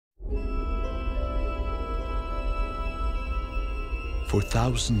For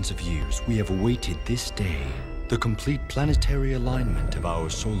thousands of years, we have awaited this day, the complete planetary alignment of our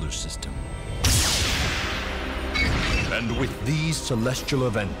solar system. And with these celestial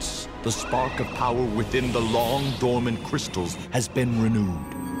events, the spark of power within the long dormant crystals has been renewed.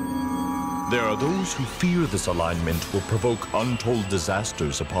 There are those who fear this alignment will provoke untold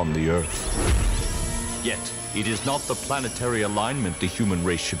disasters upon the Earth. Yet, it is not the planetary alignment the human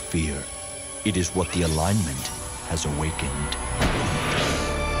race should fear. It is what the alignment has awakened.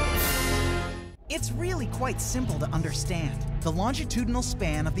 It's really quite simple to understand. The longitudinal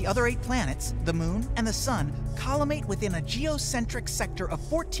span of the other 8 planets, the Moon and the Sun, collimate within a geocentric sector of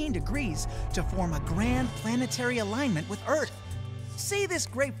 14 degrees to form a grand planetary alignment with Earth. Say this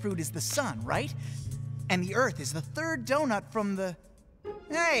grapefruit is the Sun, right? And the Earth is the third donut from the...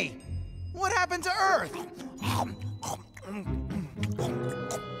 Hey! What happened to Earth?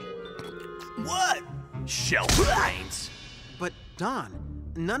 What? Shell brains. But, Don,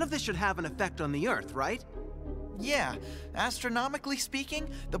 none of this should have an effect on the Earth, right? Yeah, astronomically speaking,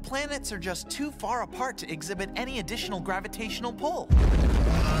 the planets are just too far apart to exhibit any additional gravitational pull.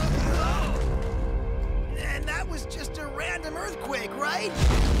 And that was just a random earthquake, right?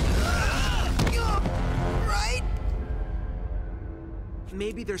 Right?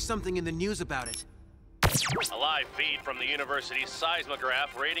 Maybe there's something in the news about it. A live feed from the university's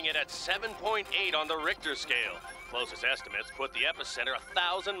seismograph rating it at 7.8 on the Richter scale. Closest estimates put the epicenter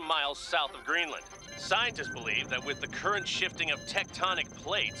 1,000 miles south of Greenland. Scientists believe that with the current shifting of tectonic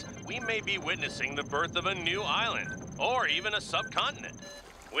plates, we may be witnessing the birth of a new island, or even a subcontinent.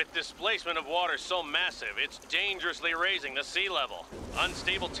 With displacement of water so massive, it's dangerously raising the sea level.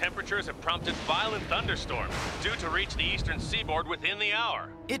 Unstable temperatures have prompted violent thunderstorms, due to reach the eastern seaboard within the hour.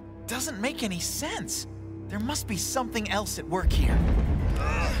 It doesn't make any sense. There must be something else at work here.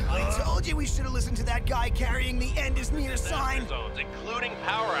 I told you we should have listened to that guy carrying the end is near sign. Zones, including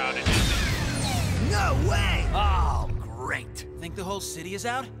power outages. No way! Oh, great. Think the whole city is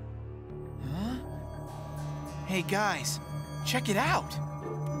out? Huh? Hey guys, check it out.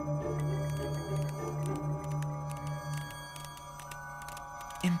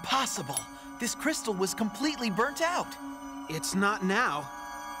 Impossible. This crystal was completely burnt out. It's not now.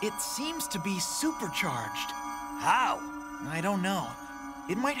 It seems to be supercharged. How? I don't know.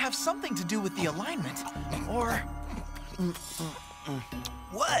 It might have something to do with the alignment, or...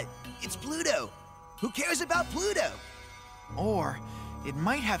 What? It's Pluto. Who cares about Pluto? Or it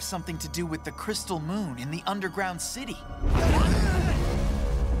might have something to do with the crystal moon in the underground city.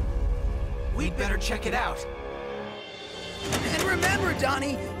 We'd better check it out. And remember,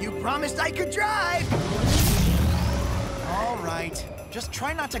 Donnie, you promised I could drive! All right. Just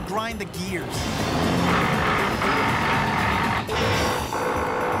try not to grind the gears.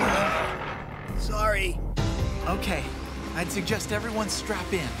 Sorry. Okay, I'd suggest everyone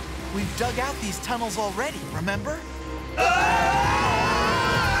strap in. We've dug out these tunnels already, remember?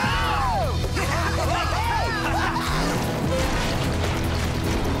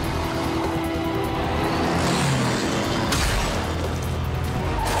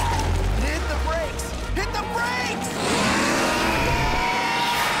 Hit the brakes! Hit the brakes!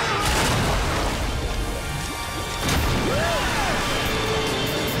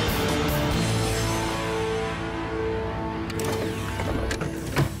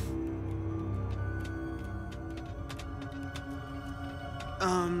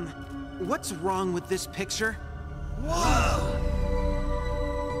 What's wrong with this picture? Whoa!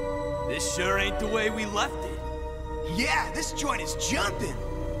 This sure ain't the way we left it. Yeah, this joint is jumping!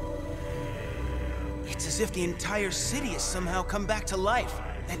 It's as if the entire city has somehow come back to life.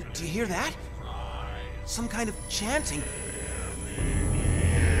 And do you hear that? Some kind of chanting.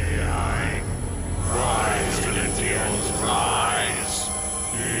 Rise, Philippians, rise!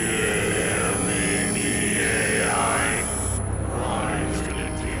 Hear me, rise,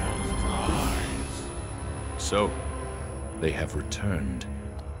 Philippians, rise! So, they have returned.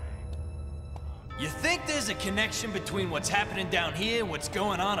 You think there's a connection between what's happening down here and what's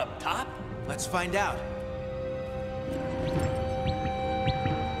going on up top? Let's find out.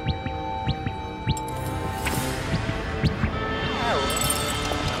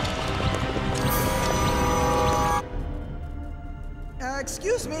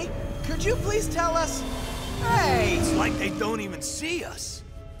 Excuse me, could you please tell us? Hey! It's like they don't even see us.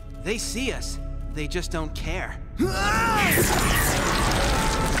 They see us. They just don't care.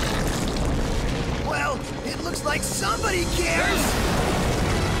 Well, it looks like somebody cares!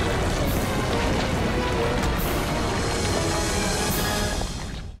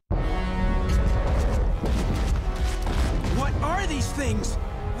 What are these things?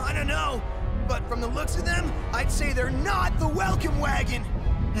 I don't know, but from the looks of them, I'd say they're not the welcome wagon.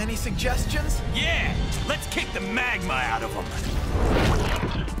 Any suggestions? Yeah! Let's kick the magma out of them!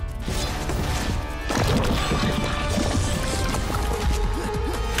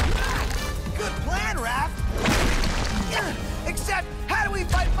 Good plan, Raph! Except, how do we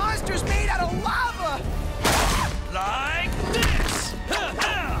fight monsters made out of lava? Like this!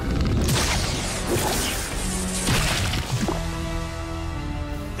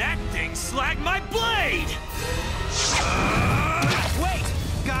 That thing slagged my blade! Wait!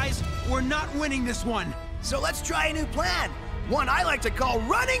 Guys, we're not winning this one. So let's try a new plan. One I like to call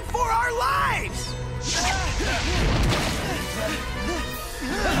running for our lives!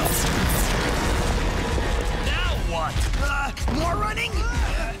 Now what? More running?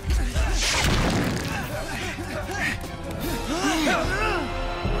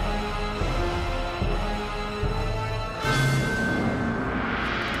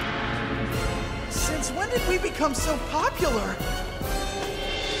 Since when did we become so popular?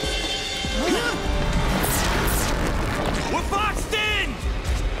 We're boxed in!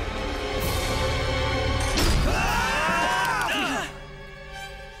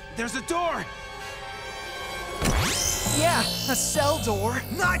 There's a door! Yeah, a cell door.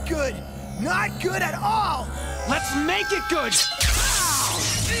 Not good! Not good at all! Let's make it good!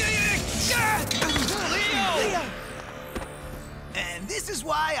 Leo! And this is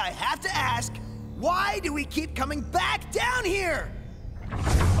why I have to ask, why do we keep coming back down here?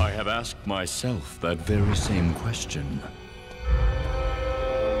 I have asked myself that very same question.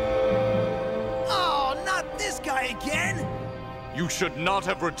 Oh, not this guy again! You should not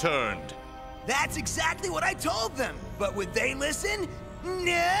have returned. That's exactly what I told them, but would they listen?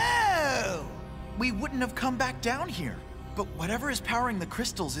 No! We wouldn't have come back down here. But whatever is powering the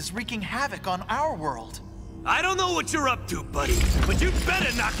crystals is wreaking havoc on our world. I don't know what you're up to, buddy, but you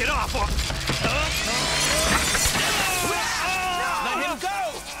better knock it off or... Let him go!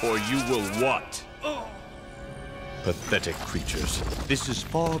 Or you will what? Pathetic creatures. This is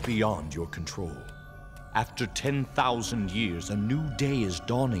far beyond your control. After 10,000 years, a new day is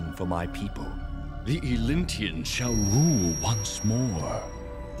dawning for my people. The Elintians shall rule once more.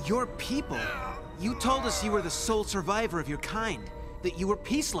 Your people? You told us you were the sole survivor of your kind, that you were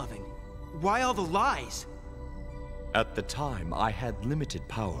peace-loving. Why all the lies? At the time, I had limited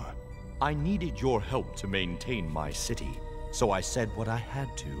power. I needed your help to maintain my city, so I said what I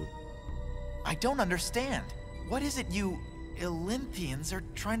had to. I don't understand. What is it you Elinthians are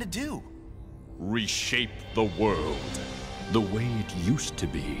trying to do? Reshape the world, the way it used to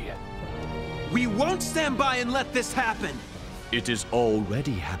be. We won't stand by and let this happen! It is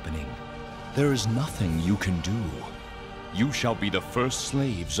already happening. There is nothing you can do. You shall be the first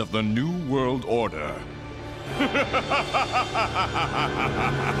slaves of the New World Order.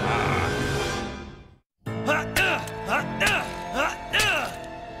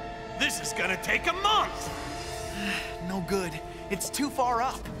 This is gonna take a month! No good. It's too far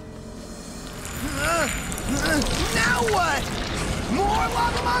up. Now what? More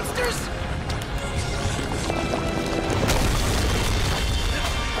lava monsters?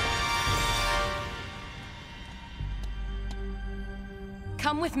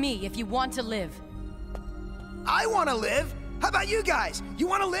 Come with me if you want to live. I want to live. How about you guys? You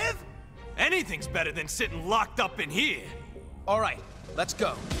want to live? Anything's better than sitting locked up in here. All right, let's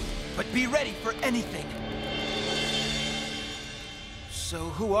go. But be ready for anything. So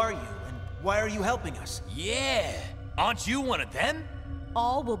who are you, and why are you helping us? Yeah! Aren't you one of them?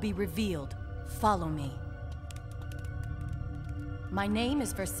 All will be revealed. Follow me. My name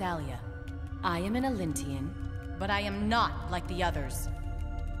is Versalia. I am an Elintian, but I am not like the others.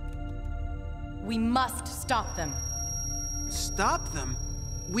 We must stop them. Stop them?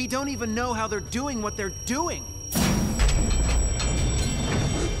 We don't even know how they're doing what they're doing.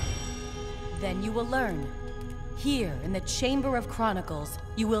 Then you will learn. Here, in the Chamber of Chronicles,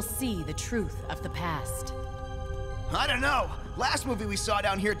 you will see the truth of the past. I don't know. Last movie we saw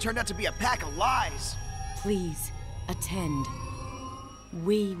down here turned out to be a pack of lies. Please, attend.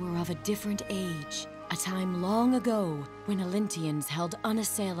 We were of a different age. A time long ago, when Elintians held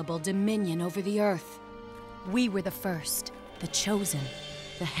unassailable dominion over the Earth. We were the first, the chosen.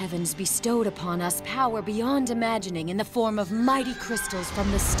 The heavens bestowed upon us power beyond imagining in the form of mighty crystals from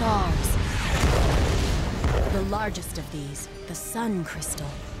the stars. The largest of these, the Sun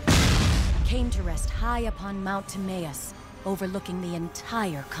Crystal, came to rest high upon Mount Timaeus, overlooking the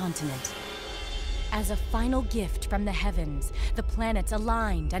entire continent. As a final gift from the heavens, the planets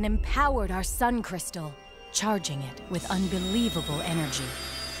aligned and empowered our Sun Crystal, charging it with unbelievable energy.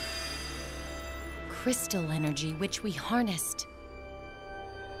 Crystal energy which we harnessed.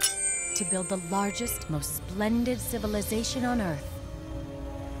 to build the largest, most splendid civilization on Earth.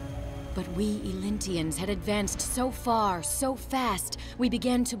 But we Elintians had advanced so far, so fast, we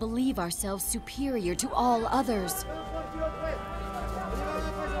began to believe ourselves superior to all others.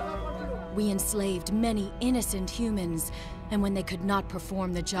 We enslaved many innocent humans, and when they could not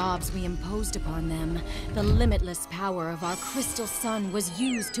perform the jobs we imposed upon them, the limitless power of our crystal sun was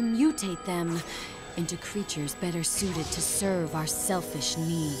used to mutate them into creatures better suited to serve our selfish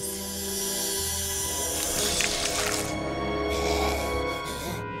needs.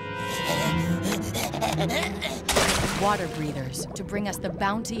 Water breathers to bring us the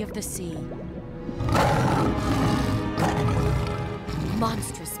bounty of the sea.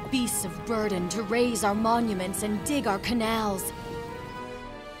 Monstrous beasts of burden to raise our monuments and dig our canals.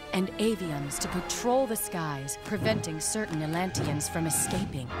 And avians to patrol the skies, preventing certain Elantians from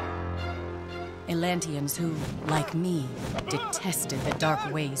escaping. Elantians who, like me, detested the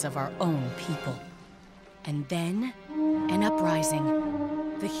dark ways of our own people. And then, an uprising.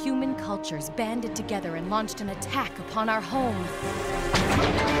 The human cultures banded together and launched an attack upon our home.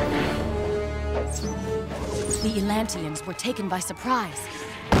 The Elantians were taken by surprise.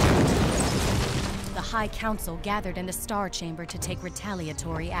 The High Council gathered in the Star Chamber to take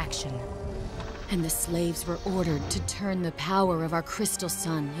retaliatory action. And the slaves were ordered to turn the power of our crystal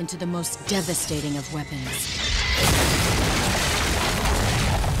sun into the most devastating of weapons.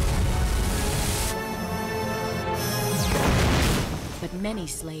 But many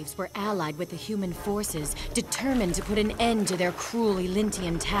slaves were allied with the human forces, determined to put an end to their cruel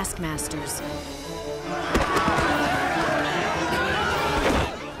Elintian taskmasters.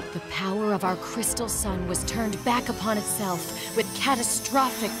 The power of our crystal sun was turned back upon itself with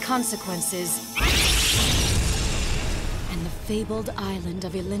catastrophic consequences. And the fabled island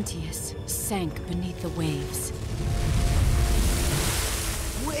of Elintius sank beneath the waves.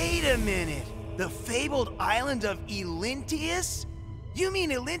 Wait a minute! The fabled island of Elintius? You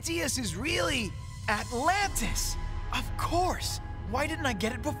mean Elintius is really... Atlantis! Of course! Why didn't I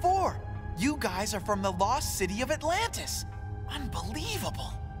get it before? You guys are from the lost city of Atlantis!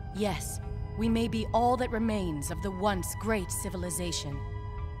 Unbelievable! Yes, we may be all that remains of the once great civilization.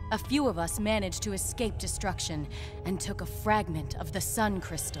 A few of us managed to escape destruction and took a fragment of the sun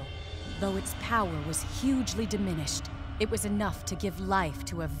crystal. Though its power was hugely diminished, it was enough to give life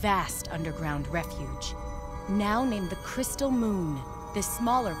to a vast underground refuge. Now named the Crystal Moon, this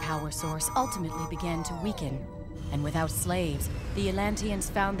smaller power source ultimately began to weaken. And without slaves, the Elantians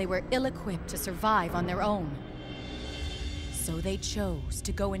found they were ill-equipped to survive on their own. So they chose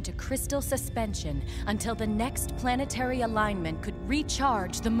to go into crystal suspension until the next planetary alignment could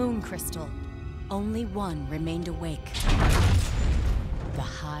recharge the moon crystal. Only one remained awake. The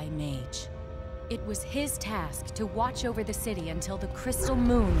High Mage. It was his task to watch over the city until the crystal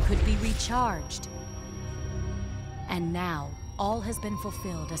moon could be recharged. And now, all has been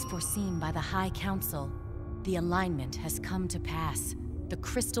fulfilled as foreseen by the High Council. The alignment has come to pass. The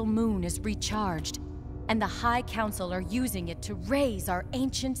crystal moon is recharged, and the High Council are using it to raise our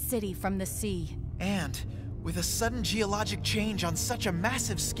ancient city from the sea. And with a sudden geologic change on such a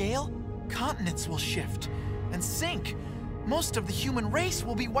massive scale, continents will shift and sink. Most of the human race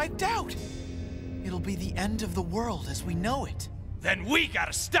will be wiped out. It'll be the end of the world as we know it. Then we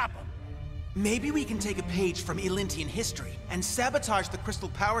gotta stop them! Maybe we can take a page from Elintian history and sabotage the crystal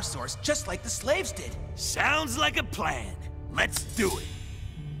power source just like the slaves did. Sounds like a plan. Let's do it.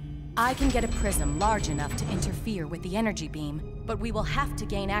 I can get a prism large enough to interfere with the energy beam, but we will have to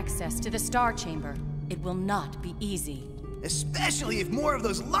gain access to the Star Chamber. It will not be easy. Especially if more of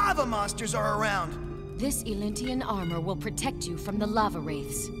those lava monsters are around. This Elintian armor will protect you from the lava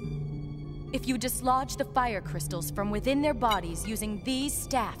wraiths. If you dislodge the fire crystals from within their bodies using these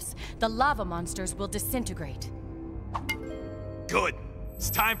staffs, the lava monsters will disintegrate. Good. It's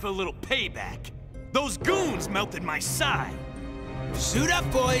time for a little payback. Those goons melted my side. Suit up,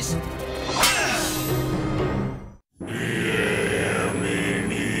 boys!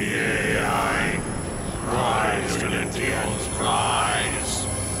 Rise, Elintians, rise!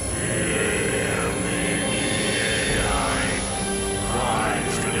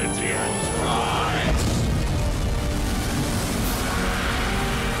 Rise, Elintians, rise!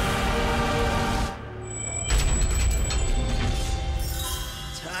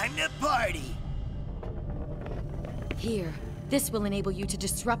 Time to party! Here, this will enable you to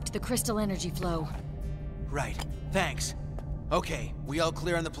disrupt the crystal energy flow. Right, thanks. Okay, we all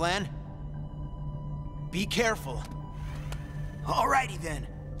clear on the plan? Be careful. Alrighty then.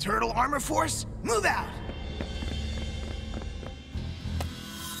 Turtle Armor Force, move out!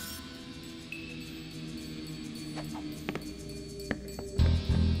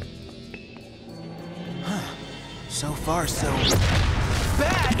 So far, so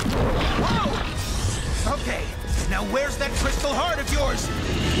bad! Whoa! Okay, now where's that crystal heart of yours?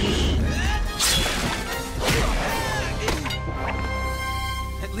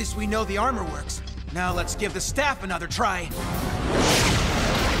 At least we know the armor works. Now let's give the staff another try.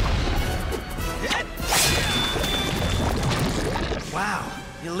 Wow,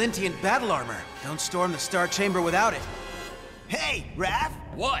 Olympian battle armor. Don't storm the Star Chamber without it. Hey, Raph!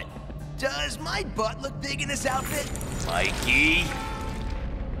 What? Does my butt look big in this outfit? Mikey?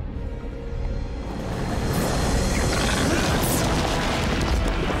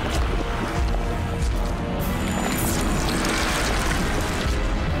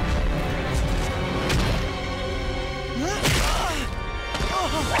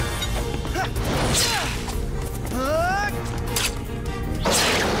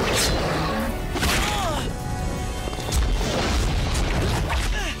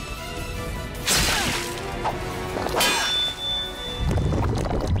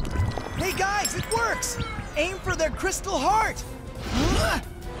 Aim for their crystal heart!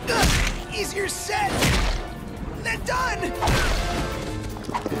 Easier said than done!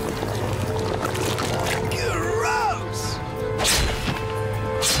 Gross!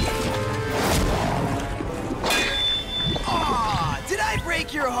 Aw, did I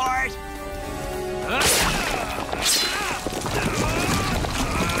break your heart?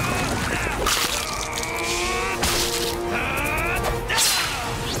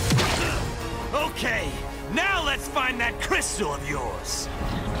 Okay, now let's find that crystal of yours.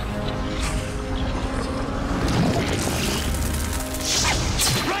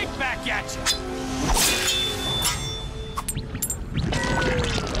 Right back at you.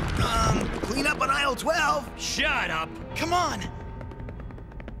 Clean up on aisle 12. Shut up. Come on.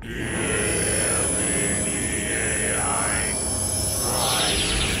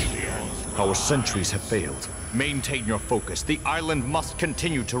 Our sentries have failed. Maintain your focus. The island must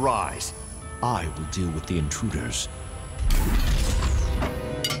continue to rise. I will deal with the intruders.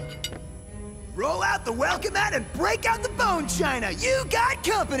 Roll out the welcome mat and break out the bone china. You got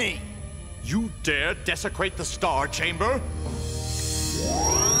company. You dare desecrate the Star Chamber?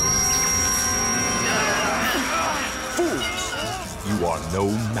 Fools! You are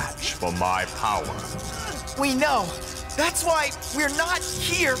no match for my power. We know. That's why we're not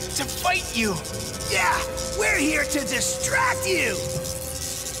here to fight you. Yeah, we're here to distract you.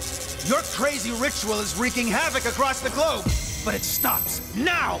 Your crazy ritual is wreaking havoc across the globe, but it stops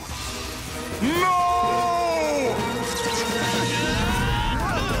now. No!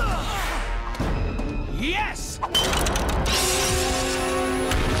 Yes!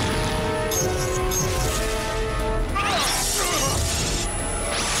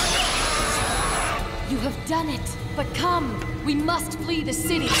 You have done it. But come, we must flee the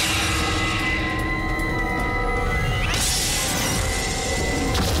city.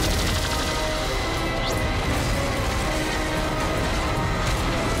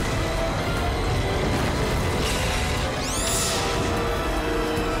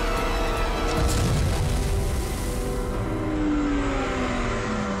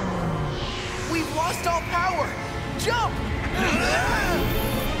 We've lost all power. Jump!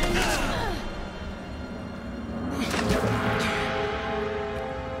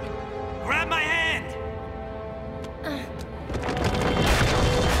 Grab my hand!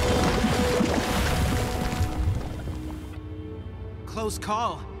 Close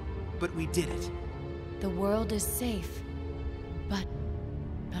call, but we did it. The world is safe, but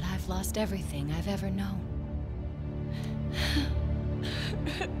I've lost everything I've ever known.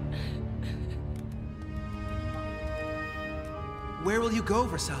 Where will you go,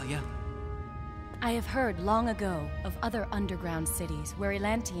 Versalia? I have heard long ago of other underground cities where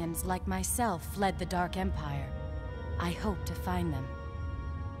Elantians like myself fled the Dark Empire. I hope to find them.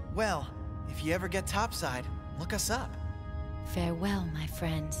 Well, if you ever get topside, look us up. Farewell, my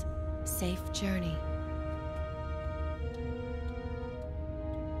friends. Safe journey.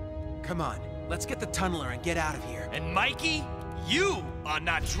 Come on, let's get the tunneler and get out of here. And Mikey, you are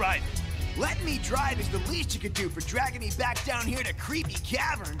not driving. Let me drive is the least you could do for dragging me back down here to Creepy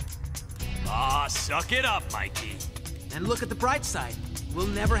Cavern. Ah, suck it up, Mikey. And look at the bright side. We'll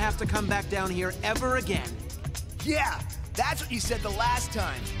never have to come back down here ever again. Yeah, that's what you said the last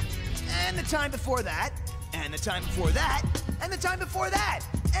time. And the time before that. And the time before that. And the time before that.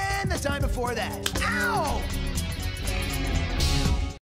 And the time before that. Ow!